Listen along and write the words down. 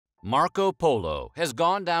Marco Polo has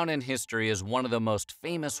gone down in history as one of the most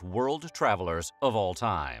famous world travelers of all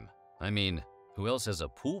time. I mean, who else has a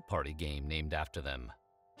pool party game named after them?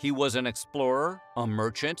 He was an explorer, a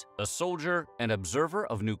merchant, a soldier, an observer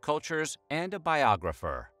of new cultures, and a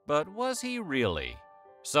biographer. But was he really?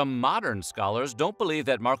 Some modern scholars don't believe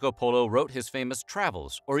that Marco Polo wrote his famous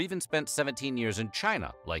travels or even spent 17 years in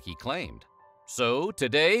China like he claimed. So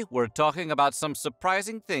today, we're talking about some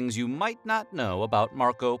surprising things you might not know about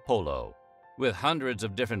Marco Polo. With hundreds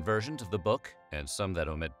of different versions of the book, and some that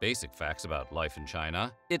omit basic facts about life in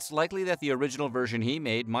China, it's likely that the original version he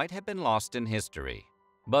made might have been lost in history.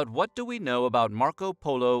 But what do we know about Marco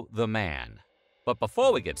Polo the man? But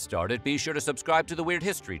before we get started, be sure to subscribe to the Weird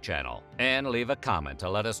History channel and leave a comment to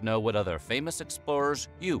let us know what other famous explorers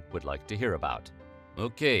you would like to hear about.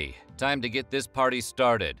 Okay, time to get this party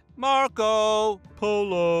started. Marco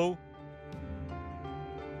Polo!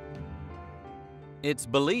 It's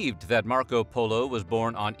believed that Marco Polo was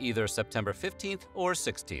born on either September 15th or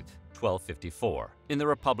 16th, 1254, in the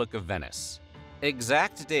Republic of Venice.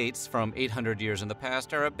 Exact dates from 800 years in the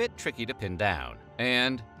past are a bit tricky to pin down,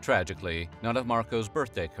 and, tragically, none of Marco's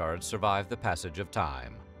birthday cards survived the passage of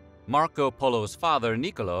time. Marco Polo's father,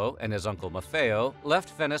 Niccolo, and his uncle Maffeo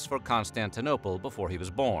left Venice for Constantinople before he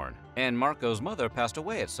was born, and Marco's mother passed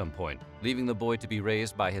away at some point, leaving the boy to be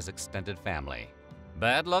raised by his extended family.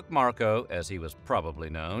 Bad Luck Marco, as he was probably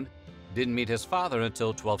known, didn't meet his father until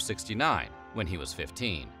 1269, when he was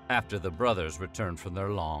 15, after the brothers returned from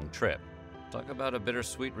their long trip. Talk about a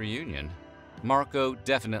bittersweet reunion. Marco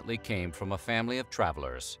definitely came from a family of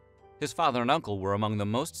travelers. His father and uncle were among the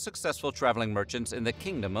most successful traveling merchants in the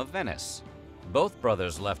Kingdom of Venice. Both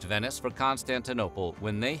brothers left Venice for Constantinople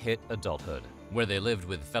when they hit adulthood, where they lived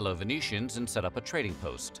with fellow Venetians and set up a trading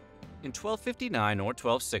post. In 1259 or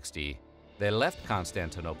 1260, they left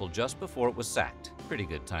Constantinople just before it was sacked, pretty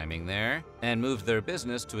good timing there, and moved their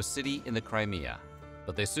business to a city in the Crimea.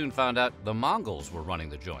 But they soon found out the Mongols were running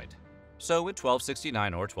the joint. So in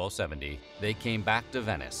 1269 or 1270, they came back to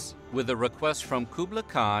Venice with a request from Kublai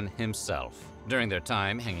Khan himself. During their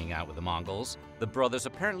time hanging out with the Mongols, the brothers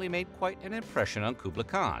apparently made quite an impression on Kublai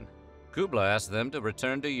Khan. Kublai asked them to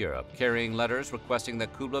return to Europe, carrying letters requesting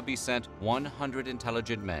that Kublai be sent 100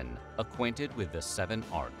 intelligent men acquainted with the 7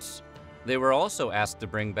 arts. They were also asked to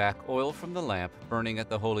bring back oil from the lamp burning at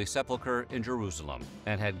the Holy Sepulchre in Jerusalem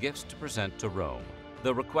and had gifts to present to Rome.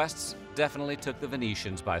 The requests definitely took the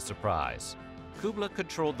Venetians by surprise. Kublai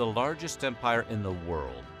controlled the largest empire in the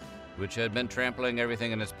world, which had been trampling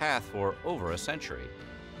everything in its path for over a century.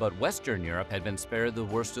 But Western Europe had been spared the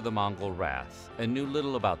worst of the Mongol wrath and knew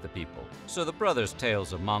little about the people, so the brothers'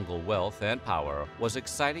 tales of Mongol wealth and power was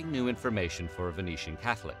exciting new information for Venetian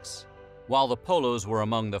Catholics. While the Polos were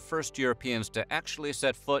among the first Europeans to actually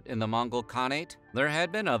set foot in the Mongol Khanate, there had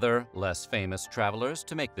been other, less famous travelers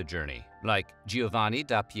to make the journey, like Giovanni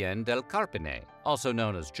da Pien del Carpine, also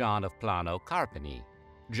known as John of Plano Carpini.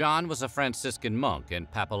 John was a Franciscan monk and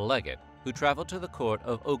papal legate who traveled to the court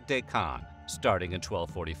of Kublai Khan, starting in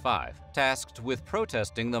 1245, tasked with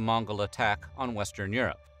protesting the Mongol attack on Western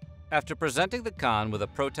Europe. After presenting the Khan with a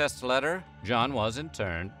protest letter, John was, in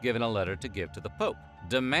turn, given a letter to give to the Pope,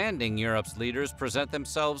 demanding Europe's leaders present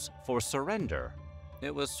themselves for surrender.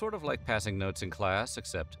 It was sort of like passing notes in class,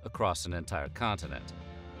 except across an entire continent.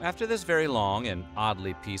 After this very long and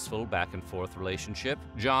oddly peaceful back-and-forth relationship,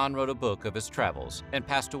 John wrote a book of his travels and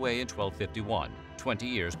passed away in 1251, 20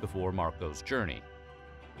 years before Marco's journey.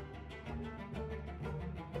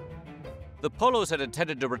 The Polos had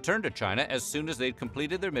intended to return to China as soon as they'd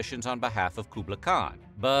completed their missions on behalf of Kublai Khan,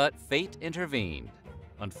 but fate intervened.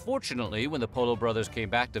 Unfortunately, when the Polo brothers came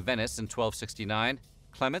back to Venice in 1269,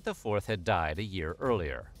 Clement IV had died a year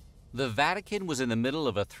earlier. The Vatican was in the middle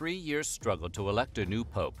of a 3-year struggle to elect a new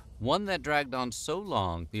pope, one that dragged on so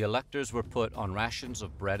long the electors were put on rations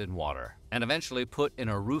of bread and water, and eventually put in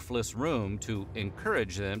a roofless room to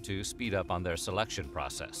encourage them to speed up on their selection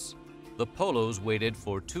process. The Polos waited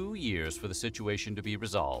for 2 years for the situation to be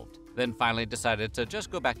resolved, then finally decided to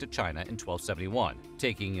just go back to China in 1271,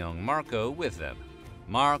 taking young Marco with them.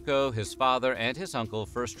 Marco, his father, and his uncle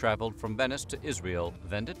first traveled from Venice to Israel,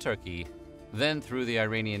 then to Turkey, then through the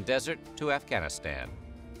Iranian desert to Afghanistan.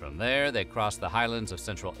 From there, they crossed the highlands of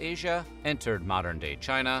Central Asia, entered modern-day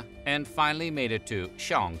China, and finally made it to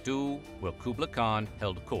Xiangdu, where Kublai Khan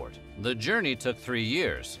held court. The journey took 3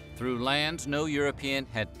 years, through lands no European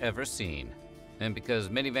had ever seen. And because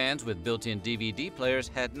minivans with built-in DVD players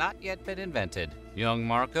had not yet been invented, young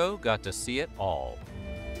Marco got to see it all.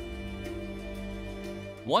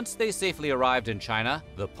 Once they safely arrived in China,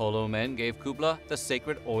 the polo men gave Kublai the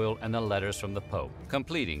sacred oil and the letters from the Pope,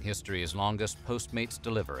 completing history's longest Postmates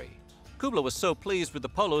delivery. Kublai was so pleased with the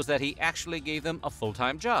polos that he actually gave them a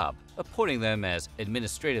full-time job, appointing them as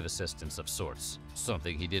administrative assistants of sorts,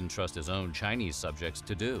 something he didn't trust his own Chinese subjects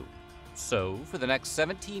to do. So, for the next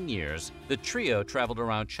 17 years, the trio traveled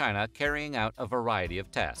around China carrying out a variety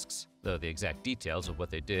of tasks, though the exact details of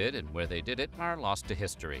what they did and where they did it are lost to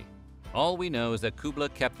history. All we know is that Kublai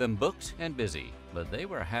kept them booked and busy, but they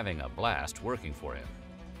were having a blast working for him.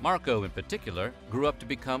 Marco, in particular, grew up to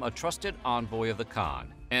become a trusted envoy of the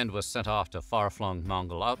Khan and was sent off to far-flung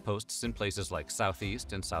Mongol outposts in places like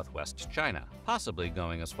southeast and southwest China, possibly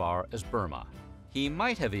going as far as Burma. He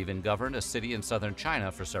might have even governed a city in southern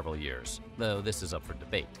China for several years, though this is up for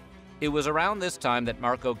debate. It was around this time that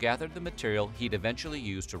Marco gathered the material he'd eventually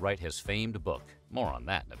use to write his famed book. More on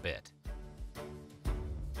that in a bit.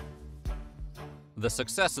 The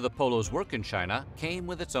success of the polos' work in China came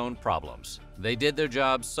with its own problems. They did their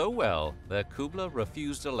job so well that Kublai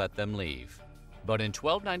refused to let them leave. But in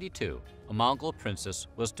 1292, a Mongol princess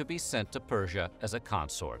was to be sent to Persia as a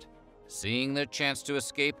consort. Seeing their chance to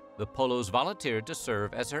escape, the polos volunteered to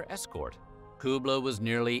serve as her escort. Kublai was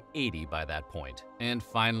nearly 80 by that point and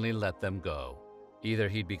finally let them go. Either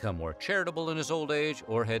he'd become more charitable in his old age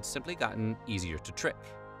or had simply gotten easier to trick.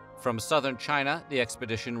 From southern China, the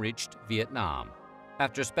expedition reached Vietnam.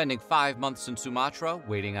 After spending 5 months in Sumatra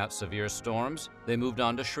waiting out severe storms, they moved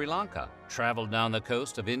on to Sri Lanka, traveled down the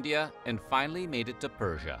coast of India, and finally made it to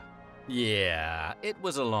Persia. Yeah, it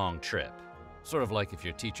was a long trip. Sort of like if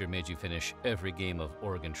your teacher made you finish every game of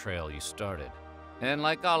Oregon Trail you started. And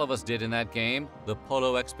like all of us did in that game, the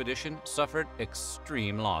polo expedition suffered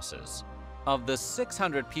extreme losses. Of the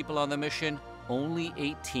 600 people on the mission, only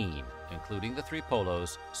 18, including the 3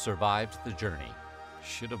 polos, survived the journey.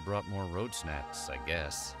 Should have brought more road snacks, I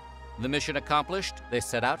guess. The mission accomplished, they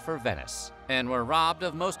set out for Venice and were robbed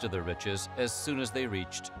of most of their riches as soon as they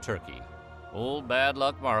reached Turkey. Old bad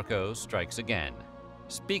luck Marco strikes again.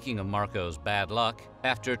 Speaking of Marco's bad luck,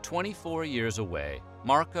 after 24 years away,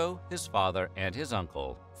 Marco, his father, and his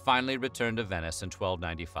uncle finally returned to Venice in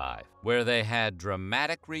 1295, where they had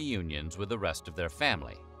dramatic reunions with the rest of their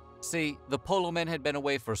family. See, the polo men had been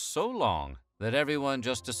away for so long that everyone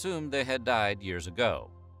just assumed they had died years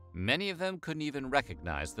ago. Many of them couldn't even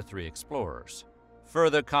recognize the 3 explorers.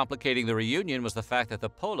 Further complicating the reunion was the fact that the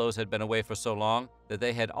polos had been away for so long that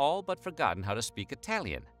they had all but forgotten how to speak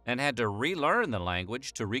Italian and had to relearn the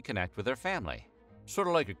language to reconnect with their family. Sort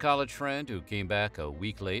of like a college friend who came back a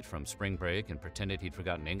week late from spring break and pretended he'd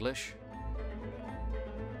forgotten English.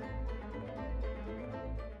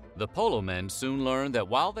 The polo men soon learned that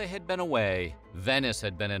while they had been away, Venice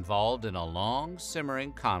had been involved in a long,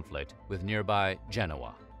 simmering conflict with nearby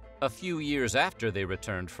Genoa. A few years after they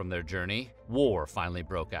returned from their journey, war finally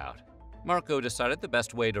broke out. Marco decided the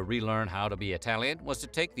best way to relearn how to be Italian was to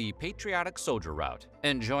take the patriotic soldier route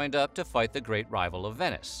and joined up to fight the great rival of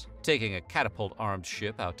Venice, taking a catapult-armed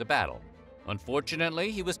ship out to battle.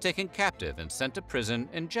 Unfortunately, he was taken captive and sent to prison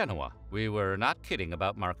in Genoa. We were not kidding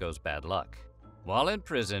about Marco's bad luck. While in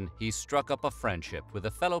prison, he struck up a friendship with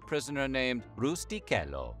a fellow prisoner named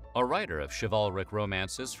Rustichello, a writer of chivalric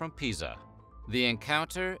romances from Pisa. The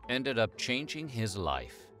encounter ended up changing his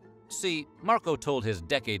life. See, Marco told his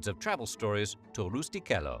decades of travel stories to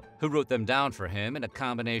Rustichello, who wrote them down for him in a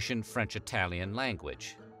combination French-Italian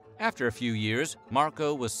language. After a few years,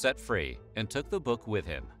 Marco was set free and took the book with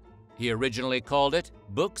him. He originally called it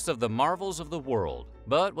Books of the Marvels of the World,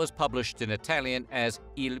 but was published in Italian as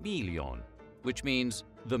Il Milion, which means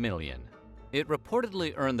the million. It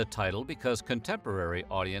reportedly earned the title because contemporary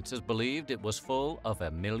audiences believed it was full of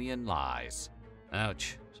a million lies.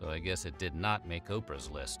 Ouch, so I guess it did not make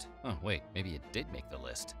Oprah's list. Oh wait, maybe it did make the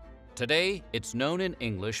list. Today, it's known in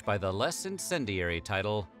English by the less incendiary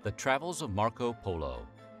title, The Travels of Marco Polo.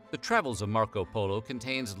 The Travels of Marco Polo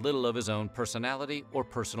contains little of his own personality or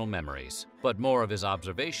personal memories, but more of his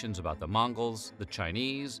observations about the Mongols, the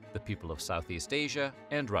Chinese, the people of Southeast Asia,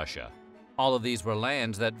 and Russia. All of these were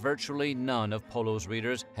lands that virtually none of Polo's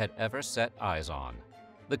readers had ever set eyes on.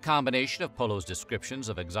 The combination of Polo's descriptions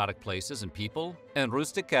of exotic places and people and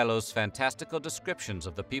Rustichello's fantastical descriptions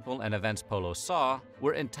of the people and events Polo saw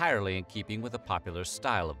were entirely in keeping with the popular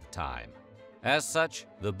style of the time. As such,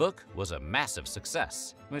 the book was a massive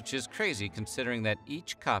success, which is crazy considering that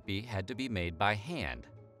each copy had to be made by hand.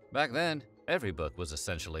 Back then, every book was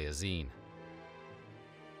essentially a zine.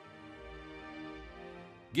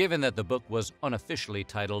 Given that the book was unofficially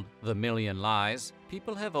titled The Million Lies,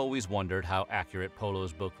 people have always wondered how accurate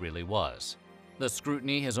Polo's book really was. The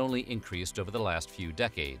scrutiny has only increased over the last few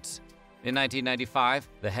decades. In 1995,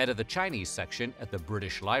 the head of the Chinese section at the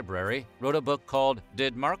British Library wrote a book called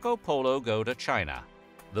Did Marco Polo Go to China?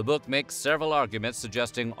 The book makes several arguments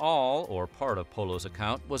suggesting all or part of Polo's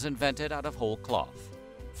account was invented out of whole cloth.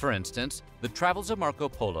 For instance, the Travels of Marco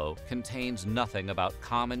Polo contains nothing about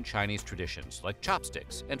common Chinese traditions like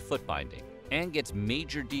chopsticks and foot binding, and gets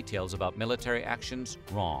major details about military actions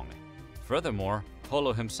wrong. Furthermore,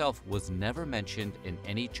 Polo himself was never mentioned in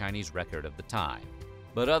any Chinese record of the time.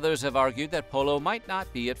 But others have argued that Polo might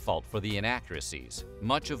not be at fault for the inaccuracies.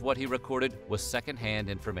 Much of what he recorded was second-hand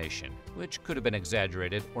information, which could have been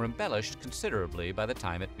exaggerated or embellished considerably by the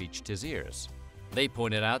time it reached his ears. They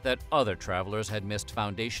pointed out that other travelers had missed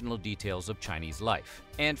foundational details of Chinese life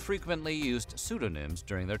and frequently used pseudonyms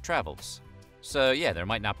during their travels. So yeah, there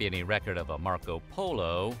might not be any record of a Marco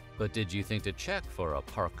Polo, but did you think to check for a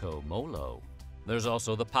Parco Molo? There's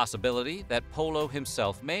also the possibility that Polo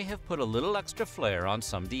himself may have put a little extra flair on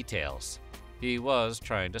some details. He was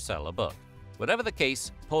trying to sell a book. Whatever the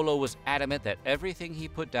case, Polo was adamant that everything he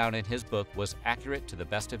put down in his book was accurate to the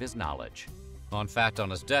best of his knowledge. In fact, on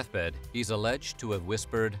his deathbed, he's alleged to have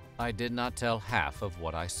whispered, "I did not tell half of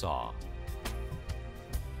what I saw."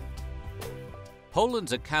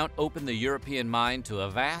 Poland's account opened the European mind to a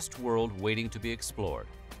vast world waiting to be explored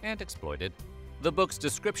and exploited. The book's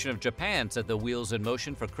description of Japan set the wheels in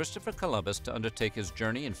motion for Christopher Columbus to undertake his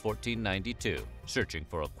journey in 1492, searching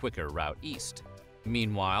for a quicker route east.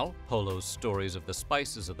 Meanwhile, Polo's stories of the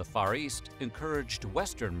spices of the Far East encouraged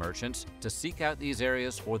Western merchants to seek out these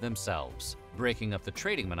areas for themselves, breaking up the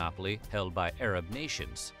trading monopoly held by Arab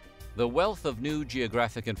nations. The wealth of new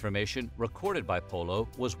geographic information recorded by Polo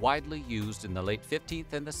was widely used in the late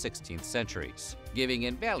 15th and the 16th centuries, giving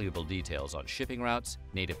invaluable details on shipping routes,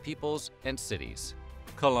 native peoples, and cities.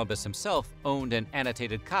 Columbus himself owned an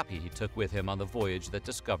annotated copy he took with him on the voyage that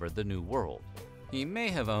discovered the New World. He may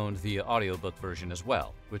have owned the audiobook version as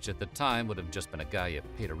well, which at the time would have just been a guy you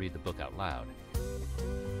pay to read the book out loud.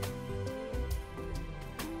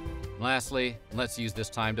 Lastly, let's use this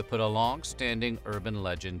time to put a long-standing urban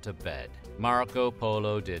legend to bed. Marco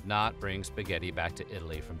Polo did not bring spaghetti back to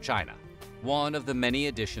Italy from China. One of the many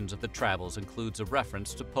editions of the Travels includes a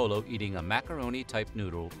reference to Polo eating a macaroni-type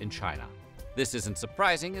noodle in China. This isn't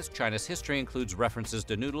surprising, as China's history includes references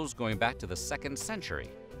to noodles going back to the 2nd century.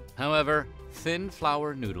 However, thin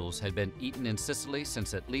flour noodles had been eaten in Sicily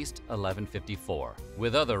since at least 1154,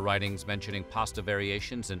 with other writings mentioning pasta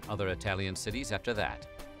variations in other Italian cities after that.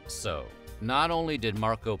 So, not only did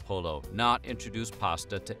Marco Polo not introduce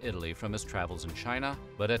pasta to Italy from his travels in China,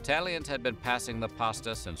 but Italians had been passing the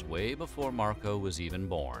pasta since way before Marco was even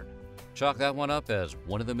born. Chalk that one up as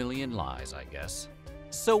one of the million lies, I guess.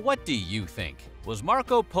 So what do you think? Was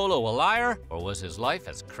Marco Polo a liar, or was his life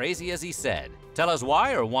as crazy as he said? Tell us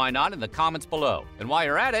why or why not in the comments below. And while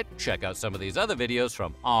you're at it, check out some of these other videos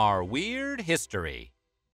from our weird history.